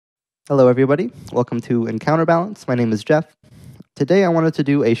Hello, everybody. Welcome to Encounter Balance. My name is Jeff. Today, I wanted to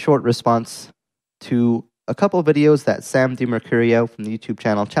do a short response to a couple of videos that Sam DiMercurio from the YouTube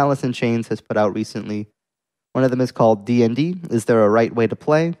channel Chalice and Chains has put out recently. One of them is called D&D, Is There a Right Way to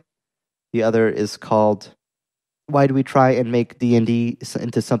Play? The other is called Why Do We Try and Make D&D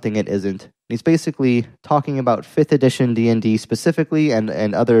into Something It Isn't? He's basically talking about 5th edition D&D specifically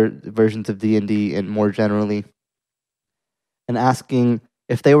and other versions of D&D and more generally, and asking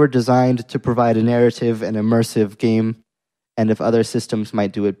if they were designed to provide a narrative and immersive game, and if other systems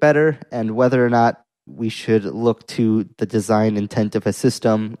might do it better, and whether or not we should look to the design intent of a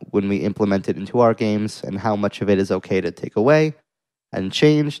system when we implement it into our games, and how much of it is okay to take away and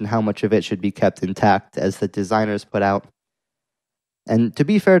change, and how much of it should be kept intact as the designers put out. And to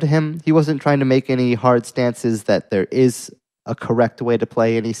be fair to him, he wasn't trying to make any hard stances that there is a correct way to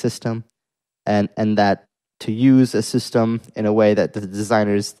play any system, and that to use a system in a way that the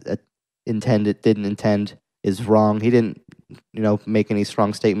designers didn't intend is wrong. He didn't, make any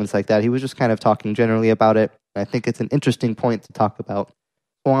strong statements like that. He was just kind of talking generally about it. And I think it's an interesting point to talk about.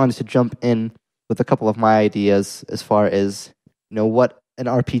 I wanted to jump in with a couple of my ideas as far as, what an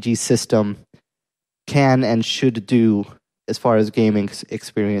RPG system can and should do as far as gaming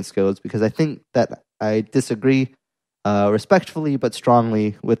experience goes, because I think that I disagree respectfully but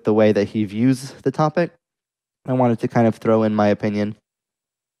strongly with the way that he views the topic. I wanted to kind of throw in my opinion.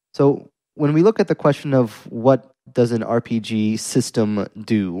 So when we look at the question of what does an RPG system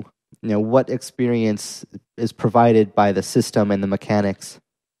do, what experience is provided by the system and the mechanics,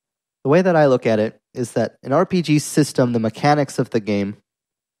 the way that I look at it is that an RPG system, the mechanics of the game,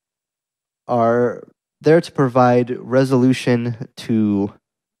 are there to provide resolution to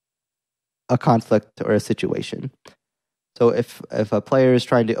a conflict or a situation. So if a player is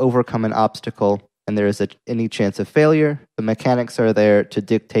trying to overcome an obstacle, and there is any chance of failure, the mechanics are there to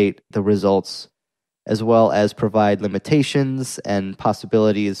dictate the results, as well as provide limitations and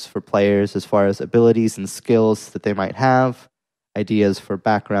possibilities for players as far as abilities and skills that they might have, ideas for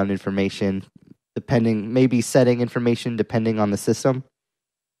background information, maybe setting information depending on the system.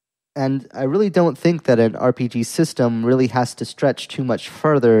 And I really don't think that an RPG system really has to stretch too much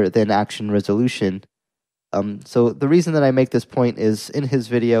further than action resolution. So the reason that I make this point is in his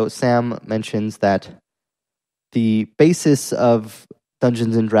video, Sam mentions that the basis of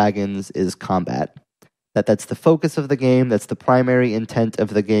Dungeons and Dragons is combat. That's the focus of the game, that's the primary intent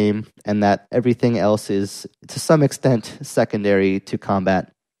of the game, and that everything else is, to some extent, secondary to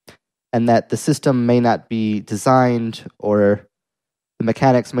combat. And that the system may not be designed, or the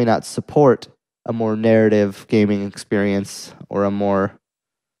mechanics may not support a more narrative gaming experience, or a more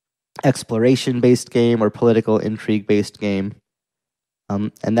exploration-based game or political intrigue-based game,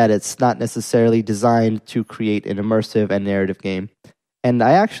 and that it's not necessarily designed to create an immersive and narrative game. And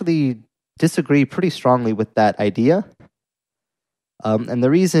I actually disagree pretty strongly with that idea. And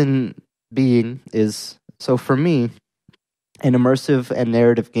the reason being is, so for me, an immersive and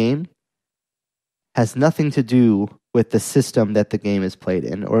narrative game has nothing to do with the system that the game is played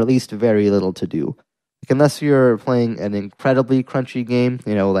in, or at least very little to do. Unless you're playing an incredibly crunchy game,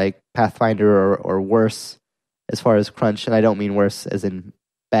 like Pathfinder or worse, as far as crunch, and I don't mean worse as in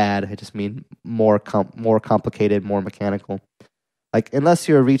bad, I just mean more complicated, more mechanical. Unless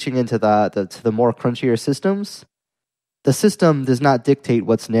you're reaching into the more crunchier systems, the system does not dictate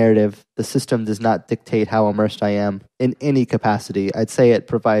what's narrative. The system does not dictate how immersed I am in any capacity. I'd say it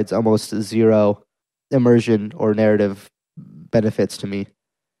provides almost zero immersion or narrative benefits to me.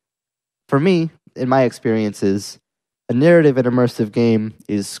 For me, in my experiences, a narrative and immersive game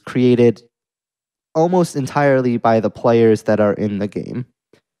is created almost entirely by the players that are in the game.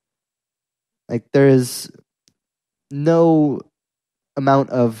 There is no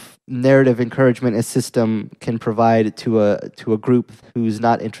amount of narrative encouragement a system can provide to a group who's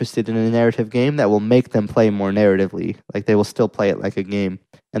not interested in a narrative game that will make them play more narratively. They will still play it like a game.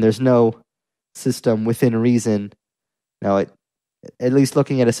 And there's no system within reason. At least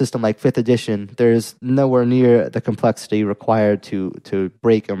looking at a system like 5th edition, there's nowhere near the complexity required to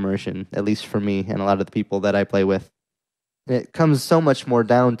break immersion, at least for me and a lot of the people that I play with. And it comes so much more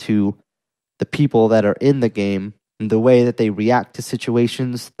down to the people that are in the game and the way that they react to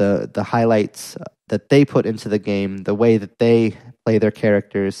situations, the highlights that they put into the game, the way that they play their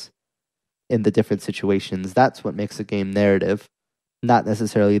characters in the different situations. That's what makes a game narrative, not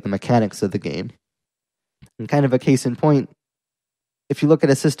necessarily the mechanics of the game. And kind of a case in point, if you look at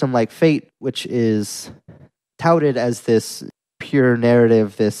a system like Fate, which is touted as this pure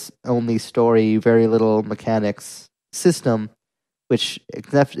narrative, this only story, very little mechanics system, which it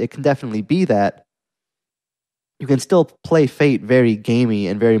can definitely be that, you can still play Fate very gamey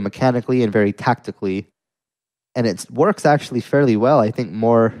and very mechanically and very tactically, and it works actually fairly well. I think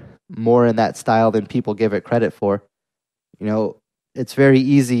more in that style than people give it credit for. It's very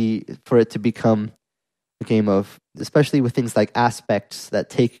easy for it to become a game of, especially with things like aspects that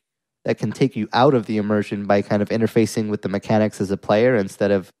can take you out of the immersion by kind of interfacing with the mechanics as a player instead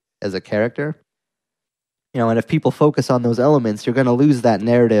of as a character. And if people focus on those elements, you're going to lose that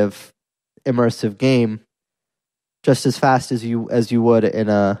narrative immersive game just as fast as you would in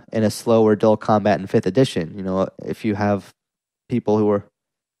a slow or dull combat in 5th edition. If you have people who are,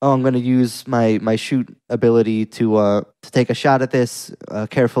 I'm going to use my shoot ability to take a shot at this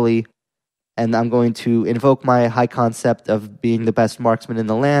carefully, and I'm going to invoke my high concept of being the best marksman in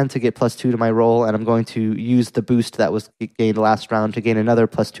the land to get +2 to my roll, and I'm going to use the boost that was gained last round to gain another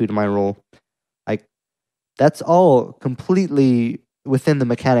 +2 to my roll. That's all completely within the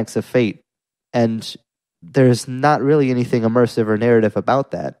mechanics of Fate, and there's not really anything immersive or narrative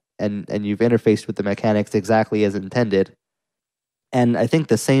about that, and you've interfaced with the mechanics exactly as intended. And I think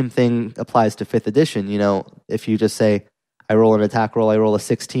the same thing applies to 5th edition. If you just say, I roll an attack roll, I roll a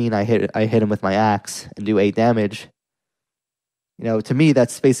 16, I hit him with my axe and do 8 damage. To me,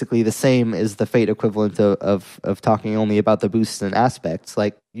 that's basically the same as the Fate equivalent of talking only about the boosts and aspects.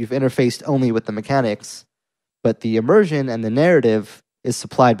 Like, you've interfaced only with the mechanics, but the immersion and the narrative is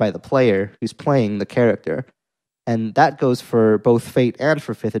supplied by the player who's playing the character. And that goes for both Fate and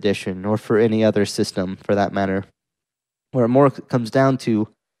for 5th edition, or for any other system for that matter, where it more comes down to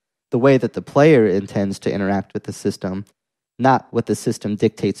the way that the player intends to interact with the system, not what the system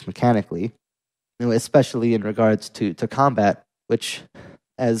dictates mechanically, especially in regards to combat, which,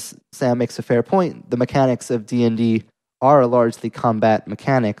 as Sam makes a fair point, the mechanics of D&D are largely combat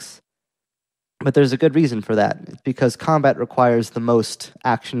mechanics. But there's a good reason for that. It's because combat requires the most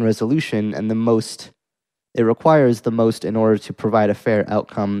action resolution, and it requires the most in order to provide a fair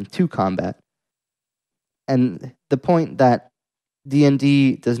outcome to combat. And the point that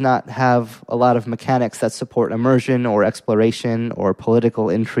D&D does not have a lot of mechanics that support immersion or exploration or political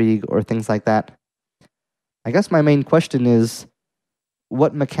intrigue or things like that. I guess my main question is,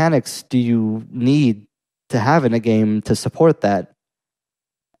 what mechanics do you need to have in a game to support that?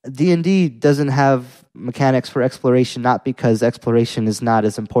 D&D doesn't have mechanics for exploration, not because exploration is not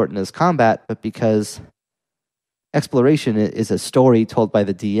as important as combat, but because exploration is a story told by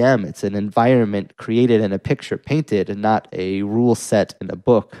the DM. It's an environment created and a picture painted, and not a rule set in a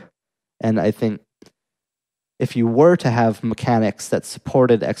book. And I think if you were to have mechanics that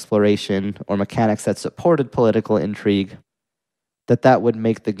supported exploration or mechanics that supported political intrigue, that would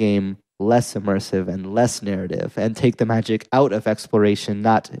make the game less immersive and less narrative, and take the magic out of exploration,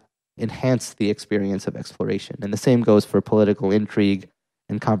 not enhance the experience of exploration. And the same goes for political intrigue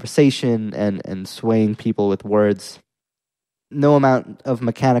and conversation and swaying people with words. No amount of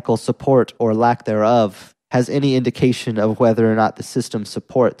mechanical support or lack thereof has any indication of whether or not the system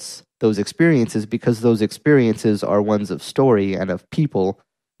supports those experiences, because those experiences are ones of story and of people,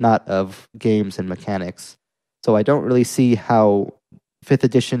 not of games and mechanics. So I don't really see how 5th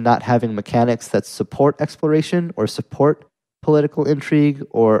edition not having mechanics that support exploration or support political intrigue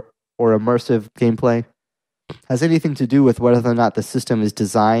or immersive gameplay has anything to do with whether or not the system is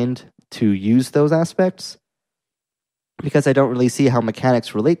designed to use those aspects, because I don't really see how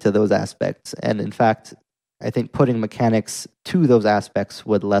mechanics relate to those aspects. And in fact, I think putting mechanics to those aspects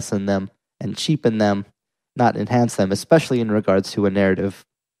would lessen them and cheapen them, not enhance them, especially in regards to a narrative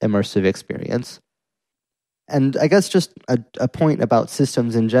immersive experience. And I guess just a point about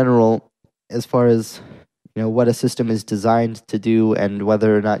systems in general, as far as what a system is designed to do and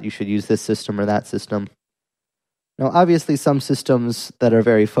whether or not you should use this system or that system. Obviously some systems that are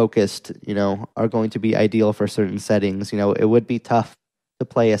very focused, are going to be ideal for certain settings. It would be tough to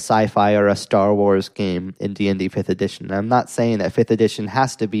play a sci-fi or a Star Wars game in D&D 5th edition. And I'm not saying that 5th edition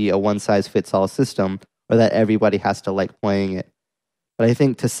has to be a one-size-fits-all system or that everybody has to like playing it. But I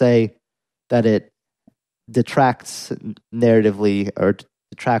think to say that it detracts narratively or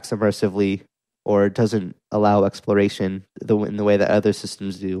detracts immersively or doesn't allow exploration in the way that other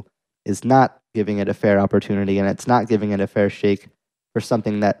systems do is not giving it a fair opportunity, and it's not giving it a fair shake for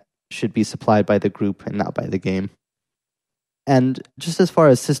something that should be supplied by the group and not by the game. And just as far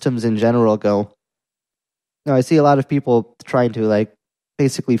as systems in general go, I see a lot of people trying to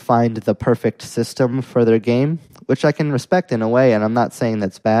basically find the perfect system for their game, which I can respect in a way, and I'm not saying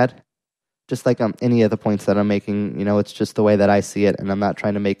that's bad. Just like any of the points that I'm making, it's just the way that I see it, and I'm not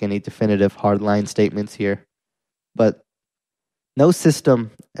trying to make any definitive hardline statements here. But no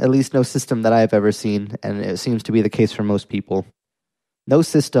system, at least no system that I've ever seen, and it seems to be the case for most people, no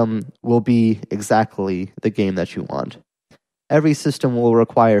system will be exactly the game that you want. Every system will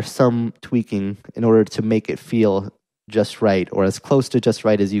require some tweaking in order to make it feel just right, or as close to just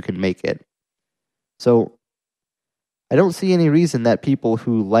right as you can make it. So I don't see any reason that people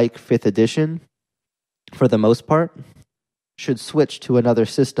who like 5th edition, for the most part, should switch to another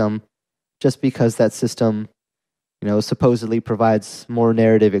system just because that system, supposedly provides more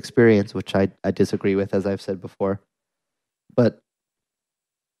narrative experience, which I disagree with, as I've said before. But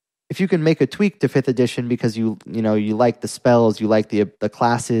if you can make a tweak to 5th edition because you like the spells, you like the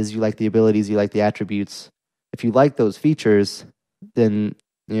classes, you like the abilities, you like the attributes, if you like those features, then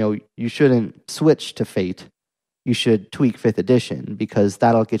you shouldn't switch to Fate. You should tweak 5th edition because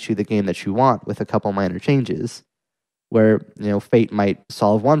that'll get you the game that you want with a couple minor changes. Where Fate might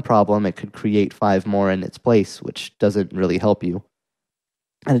solve one problem, it could create 5 more in its place, which doesn't really help you.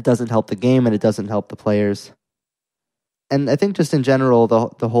 And it doesn't help the game, and it doesn't help the players. And I think just in general,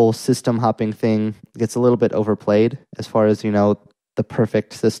 the whole system hopping thing gets a little bit overplayed as far as, the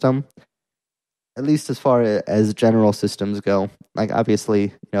perfect system. At least as far as general systems go. Like,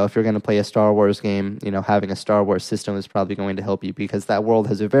 obviously, if you're going to play a Star Wars game, having a Star Wars system is probably going to help you because that world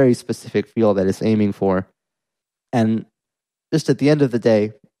has a very specific feel that it's aiming for. And just at the end of the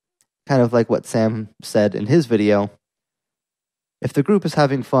day, kind of like what Sam said in his video, if the group is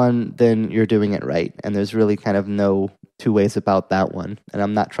having fun, then you're doing it right. And there's really kind of no two ways about that one. And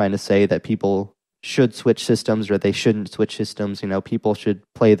I'm not trying to say that people should switch systems or they shouldn't switch systems. People should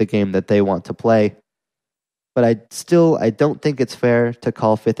play the game that they want to play. But I don't think it's fair to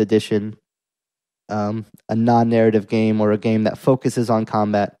call 5th edition a non-narrative game or a game that focuses on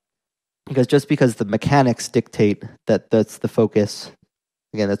combat. Because just because the mechanics dictate that that's the focus,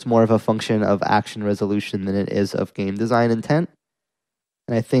 again, that's more of a function of action resolution than it is of game design intent.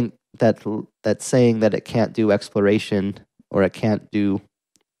 And I think that saying that it can't do exploration or it can't do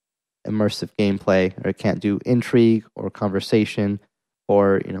immersive gameplay or it can't do intrigue or conversation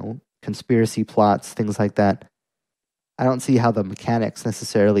or, conspiracy plots, things like that, I don't see how the mechanics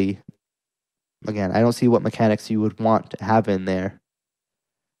necessarily, again, I don't see what mechanics you would want to have in there.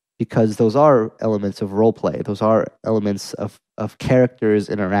 Because those are elements of roleplay. Those are elements of characters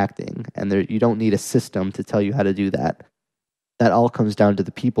interacting. And you don't need a system to tell you how to do that. That all comes down to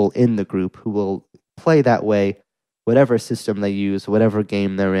the people in the group who will play that way, whatever system they use, whatever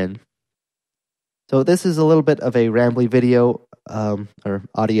game they're in. So this is a little bit of a rambly video, or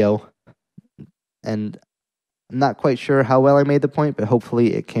audio. And I'm not quite sure how well I made the point, but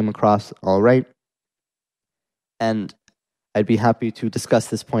hopefully it came across all right. And I'd be happy to discuss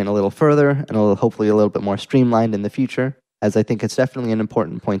this point a little further and hopefully a little bit more streamlined in the future, as I think it's definitely an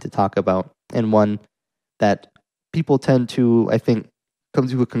important point to talk about, and one that people tend to, I think, come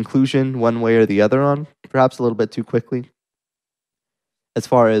to a conclusion one way or the other on, perhaps a little bit too quickly, as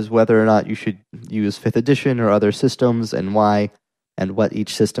far as whether or not you should use 5th edition or other systems and why, and what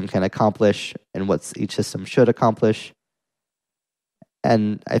each system can accomplish and what each system should accomplish.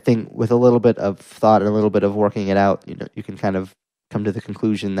 And I think with a little bit of thought and a little bit of working it out, you can kind of come to the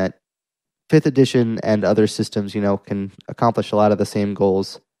conclusion that 5th edition and other systems, can accomplish a lot of the same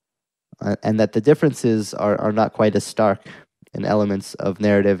goals, and that the differences are not quite as stark in elements of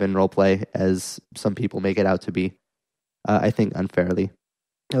narrative and roleplay as some people make it out to be, I think unfairly.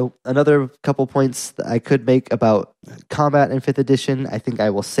 Another couple points that I could make about combat in 5th edition, I think I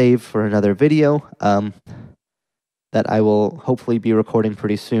will save for another video. That I will hopefully be recording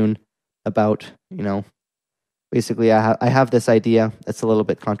pretty soon about, basically I have this idea that's a little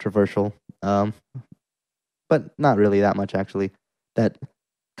bit controversial, but not really that much actually, that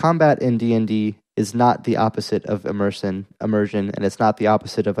combat in D&D is not the opposite of immersion, and it's not the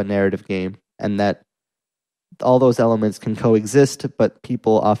opposite of a narrative game, and that all those elements can coexist, but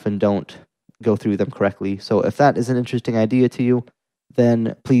people often don't go through them correctly. So if that is an interesting idea to you,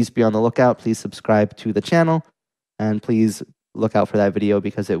 then please be on the lookout, please subscribe to the channel, and please look out for that video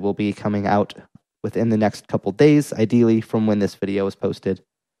because it will be coming out within the next couple days, ideally from when this video is posted.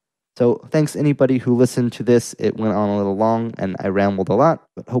 So thanks anybody who listened to this. It went on a little long and I rambled a lot,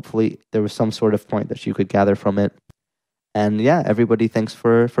 but hopefully there was some sort of point that you could gather from it. And yeah, everybody, thanks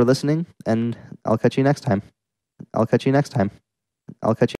for listening, and I'll catch you next time. I'll catch you next time. I'll catch you